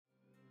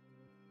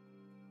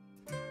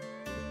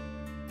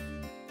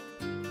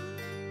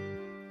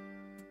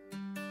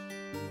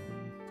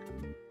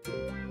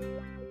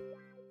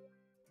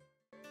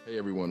Hey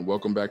everyone,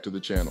 welcome back to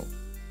the channel.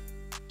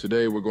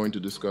 Today we're going to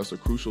discuss a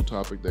crucial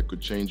topic that could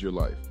change your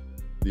life: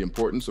 the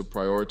importance of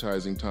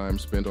prioritizing time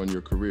spent on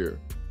your career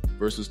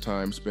versus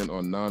time spent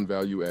on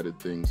non-value-added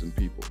things and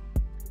people.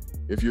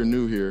 If you're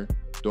new here,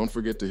 don't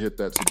forget to hit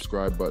that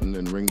subscribe button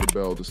and ring the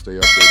bell to stay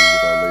updated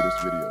with our latest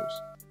videos.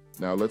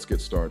 Now let's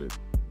get started.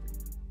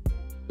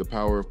 The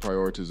power of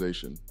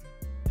prioritization.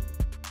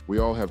 We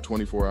all have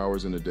 24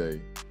 hours in a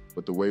day,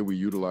 but the way we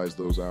utilize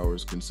those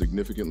hours can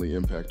significantly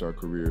impact our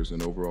careers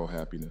and overall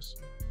happiness.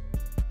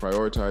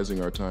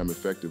 Prioritizing our time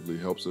effectively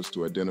helps us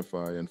to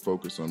identify and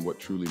focus on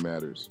what truly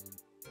matters,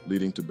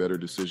 leading to better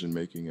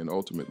decision-making and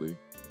ultimately,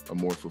 a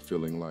more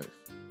fulfilling life.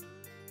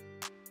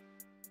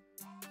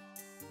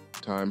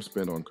 Time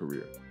spent on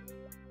career.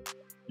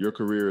 Your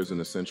career is an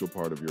essential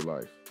part of your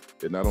life.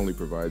 It not only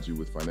provides you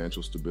with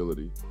financial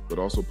stability, but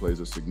also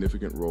plays a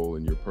significant role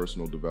in your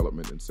personal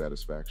development and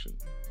satisfaction.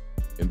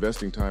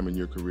 Investing time in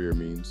your career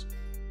means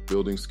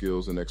building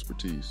skills and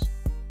expertise,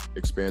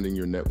 expanding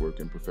your network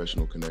and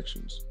professional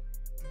connections,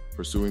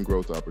 pursuing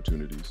growth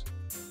opportunities,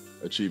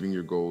 achieving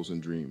your goals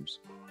and dreams.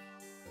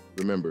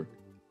 Remember,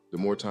 the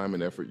more time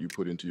and effort you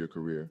put into your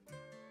career,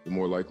 the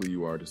more likely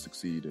you are to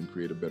succeed and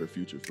create a better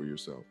future for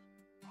yourself.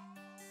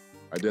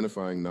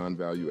 Identifying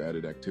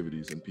non-value-added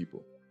activities and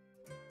people.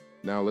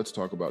 Now let's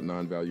talk about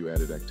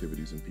non-value-added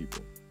activities and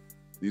people.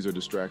 These are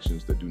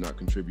distractions that do not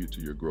contribute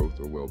to your growth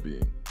or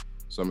well-being.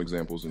 Some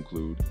examples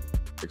include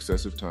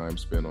excessive time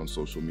spent on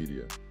social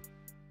media,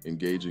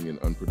 engaging in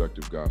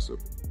unproductive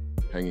gossip,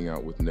 hanging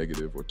out with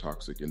negative or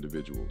toxic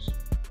individuals.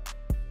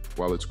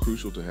 While it's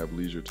crucial to have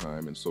leisure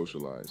time and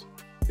socialize,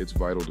 it's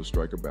vital to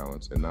strike a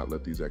balance and not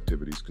let these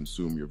activities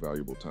consume your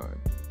valuable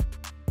time.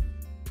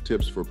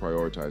 Tips for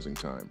prioritizing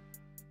time.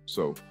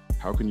 So,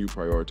 how can you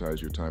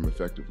prioritize your time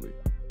effectively?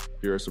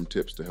 Here are some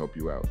tips to help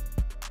you out.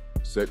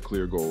 Set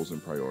clear goals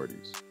and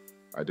priorities.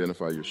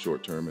 Identify your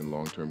short-term and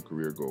long-term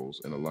career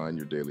goals and align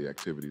your daily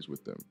activities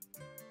with them.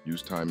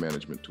 Use time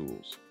management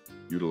tools.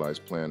 Utilize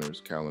planners,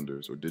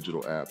 calendars, or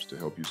digital apps to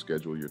help you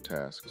schedule your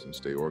tasks and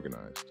stay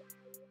organized.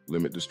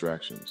 Limit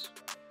distractions.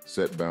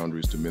 Set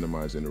boundaries to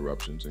minimize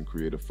interruptions and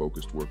create a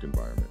focused work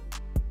environment.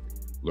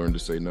 Learn to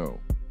say no.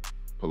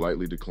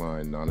 Politely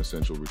decline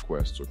non-essential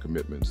requests or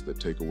commitments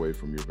that take away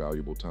from your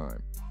valuable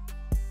time.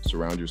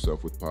 Surround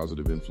yourself with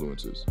positive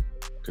influences.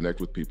 Connect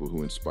with people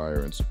who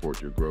inspire and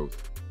support your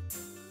growth.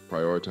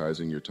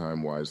 Prioritizing your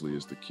time wisely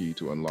is the key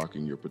to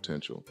unlocking your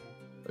potential,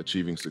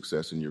 achieving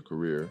success in your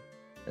career,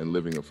 and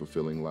living a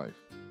fulfilling life.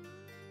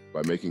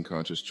 By making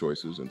conscious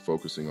choices and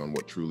focusing on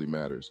what truly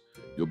matters,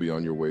 you'll be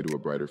on your way to a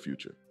brighter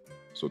future.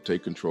 So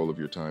take control of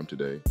your time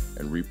today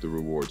and reap the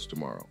rewards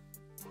tomorrow.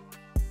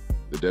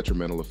 The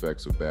detrimental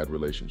effects of bad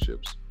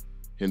relationships,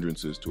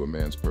 hindrances to a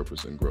man's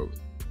purpose and growth.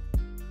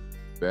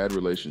 Bad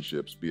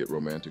relationships, be it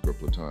romantic or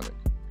platonic,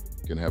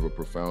 can have a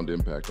profound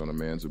impact on a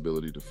man's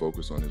ability to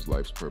focus on his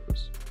life's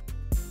purpose.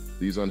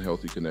 These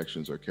unhealthy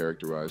connections are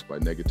characterized by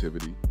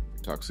negativity,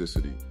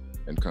 toxicity,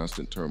 and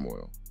constant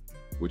turmoil,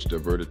 which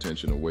divert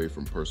attention away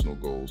from personal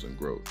goals and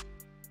growth.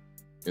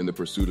 In the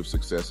pursuit of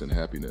success and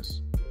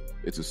happiness,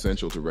 it's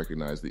essential to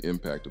recognize the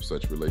impact of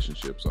such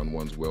relationships on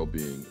one's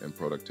well-being and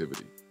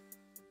productivity.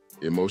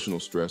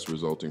 Emotional stress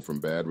resulting from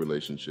bad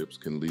relationships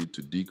can lead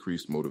to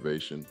decreased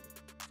motivation,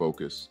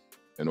 focus,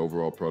 and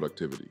overall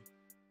productivity.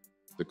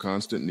 The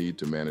constant need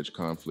to manage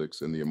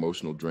conflicts and the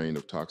emotional drain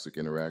of toxic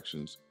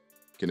interactions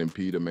can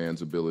impede a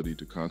man's ability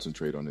to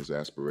concentrate on his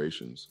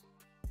aspirations,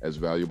 as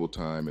valuable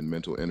time and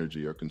mental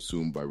energy are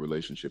consumed by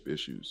relationship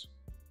issues.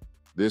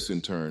 This,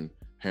 in turn,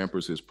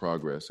 hampers his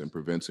progress and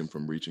prevents him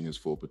from reaching his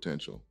full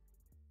potential.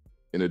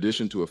 In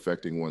addition to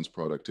affecting one's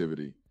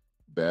productivity,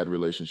 bad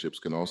relationships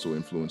can also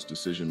influence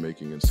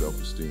decision-making and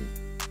self-esteem.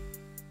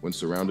 When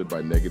surrounded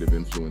by negative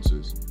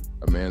influences,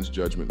 a man's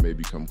judgment may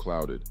become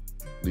clouded,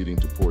 leading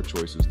to poor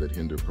choices that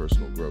hinder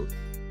personal growth.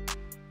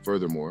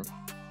 Furthermore,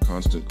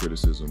 constant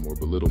criticism or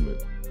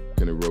belittlement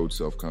can erode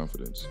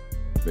self-confidence,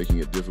 making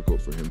it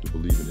difficult for him to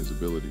believe in his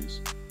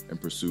abilities and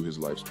pursue his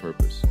life's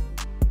purpose.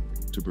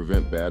 To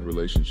prevent bad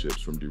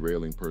relationships from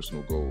derailing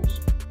personal goals,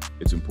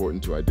 it's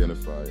important to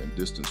identify and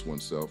distance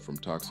oneself from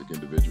toxic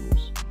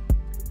individuals.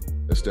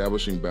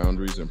 Establishing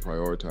boundaries and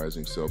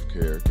prioritizing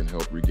self-care can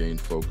help regain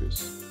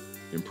focus,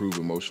 improve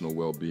emotional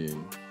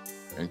well-being,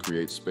 and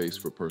create space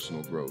for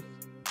personal growth.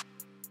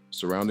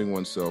 Surrounding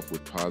oneself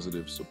with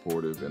positive,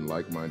 supportive, and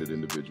like-minded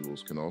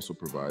individuals can also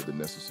provide the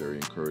necessary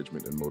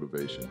encouragement and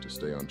motivation to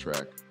stay on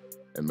track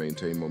and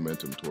maintain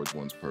momentum towards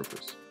one's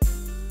purpose.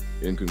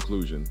 In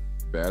conclusion,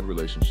 bad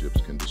relationships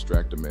can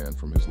distract a man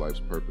from his life's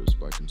purpose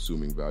by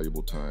consuming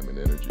valuable time and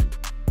energy,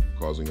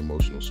 causing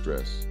emotional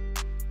stress,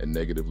 and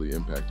negatively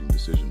impacting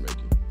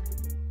decision-making.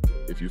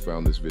 If you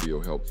found this video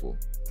helpful,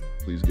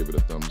 please give it a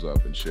thumbs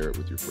up and share it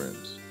with your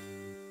friends.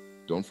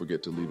 Don't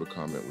forget to leave a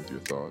comment with your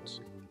thoughts,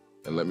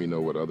 and let me know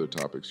what other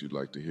topics you'd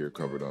like to hear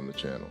covered on the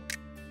channel.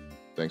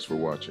 Thanks for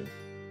watching,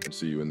 and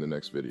see you in the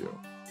next video.